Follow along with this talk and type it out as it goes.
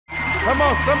Come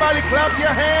on, somebody clap your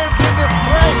hands in this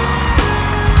place.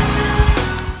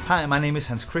 Hi, my name is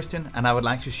Hans Christian, and I would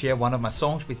like to share one of my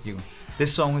songs with you.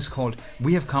 This song is called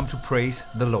We Have Come to Praise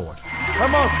the Lord.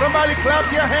 Come on, somebody clap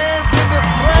your hands in this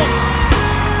place.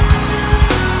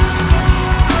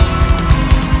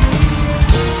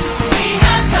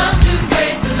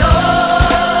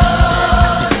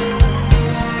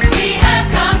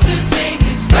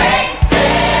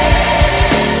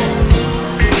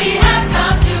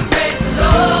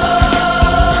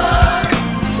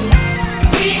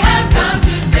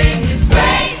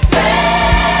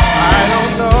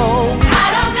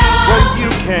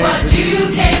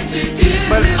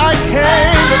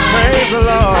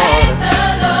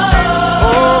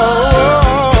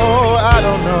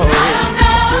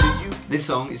 This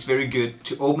song is very good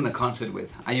to open a concert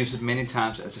with. I use it many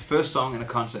times as the first song in a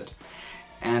concert,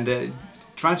 and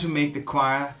try to make the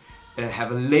choir have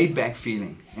a laid-back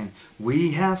feeling. And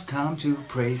we have come to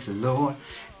praise the Lord,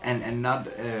 and not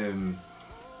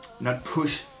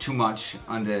push too much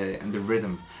on the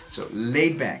rhythm. So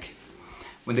laid back.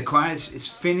 When the choir is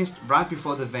finished, right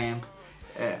before the vamp,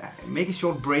 make a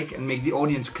short break and make the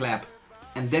audience clap,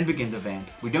 and then begin the vamp.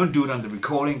 We don't do it on the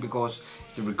recording, because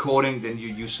it's a recording, then you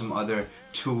use some other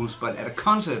tools. But at a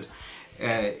concert,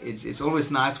 it's always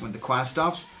nice when the choir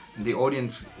stops and the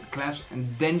audience claps,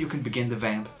 and then you can begin the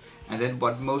vamp. And then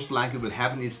what most likely will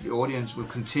happen is the audience will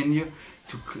continue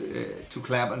to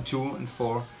clap on 2 and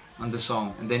 4 on the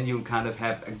song, and then you'll kind of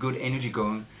have a good energy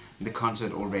going in the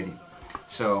concert already.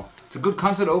 So it's a good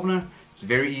concert opener. It's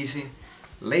very easy,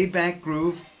 laid back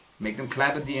groove, make them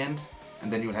clap at the end,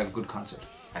 and then you'll have a good concert,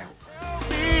 I hope.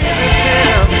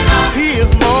 He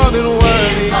is more than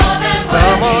worthy.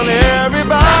 Come on,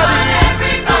 everybody.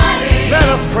 Let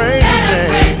us praise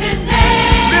His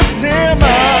name. Lift Him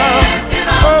up.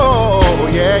 Oh,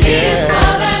 yeah, yeah.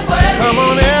 Come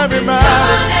on,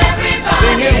 everybody.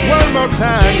 Sing it one more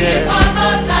time, yeah.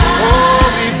 Oh,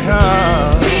 we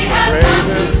come. Praise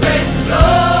Him.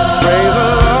 Praise the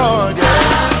Lord, yeah.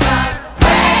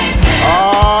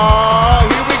 Oh,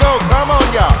 here we go. Come on,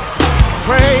 y'all.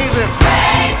 Praise Him.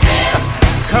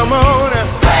 Come on,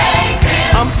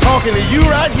 I'm talking to you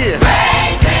right here.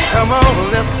 Come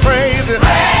on, let's praise Him.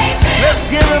 Let's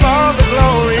give Him all the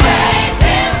glory.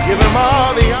 Give Him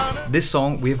all the honor. This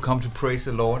song, We Have Come to Praise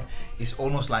the Lord, is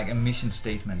almost like a mission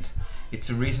statement. It's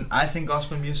the reason I sing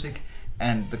gospel music,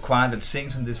 and the choir that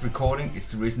sings on this recording,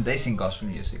 it's the reason they sing gospel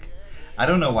music. I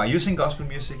don't know why you sing gospel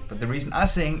music, but the reason I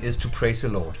sing is to praise the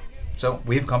Lord. So,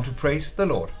 we have come to praise the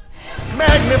Lord.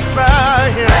 Magnify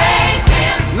Him. Praise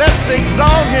Him. Let's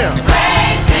exalt Him.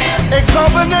 Praise Him.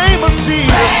 Exalt the name of Jesus.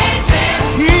 Praise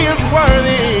Him. He is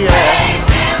worthy. Praise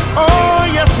Him. Oh,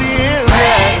 yes, He is.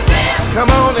 Praise Him. Come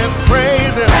on and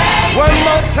praise Him. Praise One Him.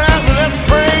 more time, let's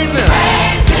praise Him.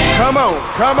 Praise Him. Come on,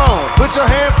 come on. Put your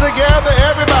hands together,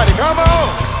 everybody. Come on.